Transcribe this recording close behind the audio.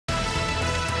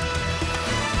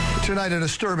Tonight, a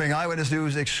disturbing Eyewitness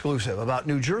News exclusive about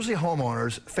New Jersey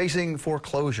homeowners facing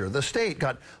foreclosure. The state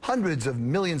got hundreds of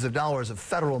millions of dollars of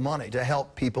federal money to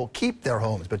help people keep their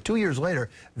homes. But 2 years later,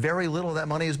 very little of that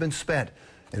money has been spent.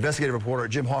 Investigative reporter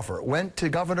Jim Hoffer went to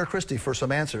Governor Christie for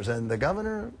some answers, and the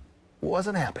governor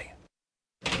wasn't happy.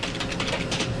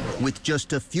 With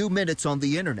just a few minutes on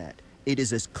the internet, it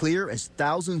is as clear as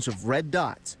thousands of red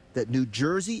dots that New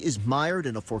Jersey is mired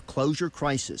in a foreclosure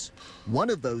crisis. One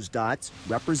of those dots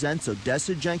represents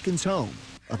Odessa Jenkins' home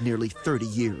of nearly 30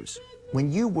 years. When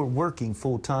you were working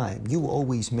full-time, you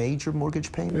always made your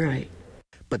mortgage payment? Right.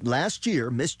 But last year,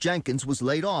 Miss Jenkins was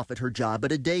laid off at her job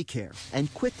at a daycare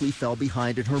and quickly fell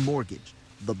behind in her mortgage.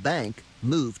 The bank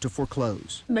moved to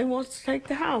foreclose. They want to take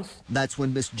the house. That's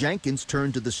when Miss Jenkins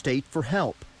turned to the state for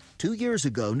help. 2 years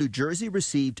ago, New Jersey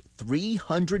received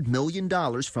 $300 million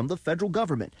from the federal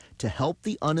government to help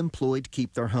the unemployed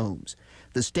keep their homes.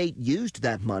 The state used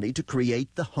that money to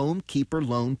create the Homekeeper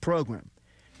loan program.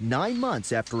 9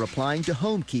 months after applying to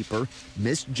Homekeeper,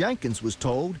 Miss Jenkins was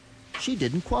told she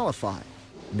didn't qualify.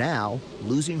 Now,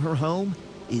 losing her home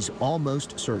is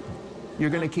almost certain.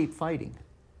 You're going to keep fighting.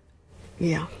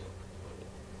 Yeah.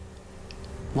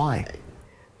 Why?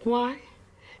 Why?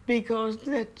 Because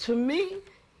that, to me,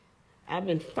 I've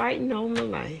been fighting all my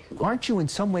life. Aren't you in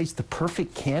some ways the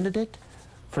perfect candidate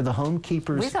for the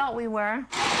Homekeepers? We thought we were.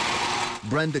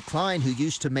 Brenda Klein, who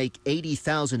used to make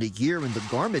 $80,000 a year in the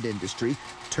garment industry,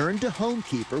 turned to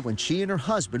Homekeeper when she and her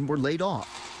husband were laid off.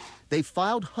 They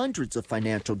filed hundreds of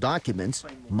financial documents.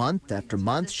 Month after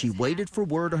month, she waited for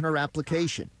word on her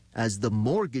application as the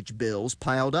mortgage bills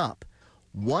piled up.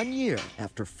 1 year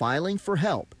after filing for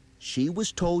help, she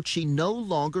was told she no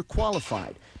longer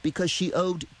qualified because she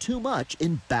owed too much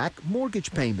in back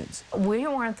mortgage payments. We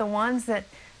weren't the ones that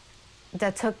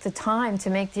took the time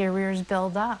to make the arrears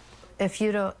build up. If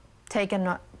you'd have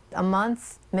taken a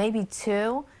month, maybe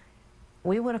two,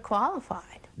 we would have qualified.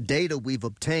 Data we've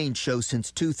obtained shows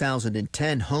since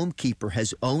 2010, Homekeeper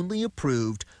has only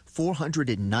approved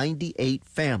 498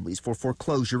 families for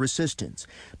foreclosure assistance,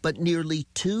 but nearly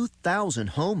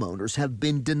 2,000 homeowners have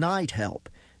been denied help.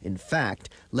 In fact,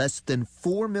 less than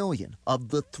 $4 million of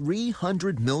the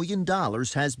 $300 million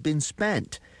has been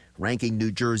spent, ranking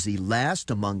New Jersey last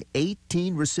among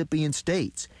 18 recipient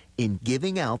states in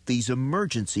giving out these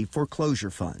emergency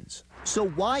foreclosure funds. So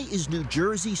why is New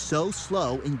Jersey so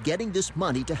slow in getting this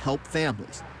money to help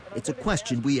families? It's a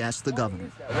question we asked the governor.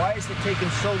 Why is it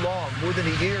taking so long, more than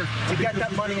a year, to get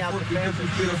that money out to families?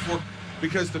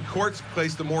 Because the courts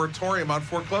placed a moratorium on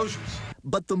foreclosures.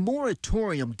 But the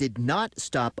moratorium did not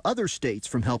stop other states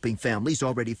from helping families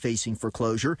already facing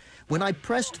foreclosure. When I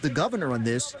pressed the governor on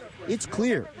this, it's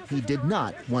clear he did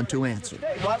not want to answer.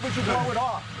 Why would you blow it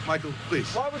off? Michael,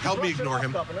 please, help me ignore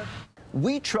him.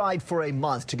 We tried for a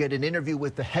month to get an interview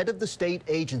with the head of the state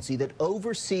agency that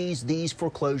oversees these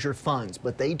foreclosure funds,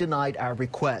 but they denied our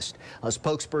request. A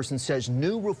spokesperson says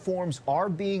new reforms are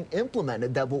being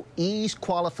implemented that will ease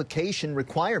qualification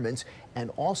requirements and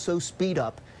also speed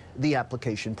up the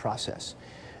application process.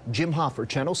 Jim Hoffer,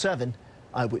 Channel 7,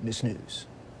 Eyewitness News.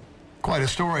 Quite a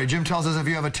story. Jim tells us if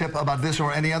you have a tip about this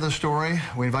or any other story,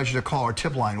 we invite you to call our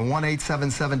tip line,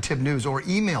 1-877-TIP-NEWS, or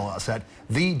email us at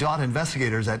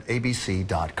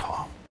the.investigators@abc.com.